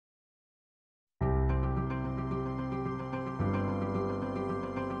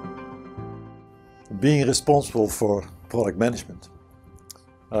being responsible for product management.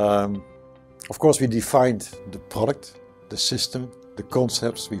 Of course, we defined the product, the system, the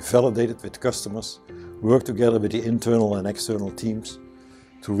concepts, we validated with customers, worked together with the internal and external teams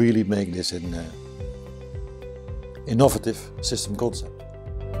to really make this an innovative system concept.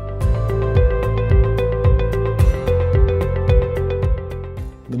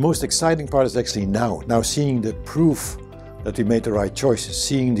 The most exciting part is actually now seeing the proof that we made the right choices,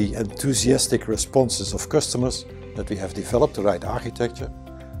 seeing the enthusiastic responses of customers that we have developed the right architecture,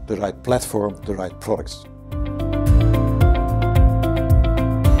 the right platform, the right products.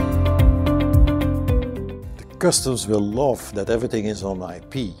 The customers will love that everything is on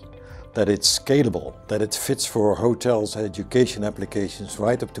IP, that it's scalable, that it fits for hotels and education applications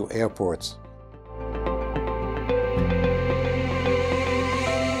right up to airports.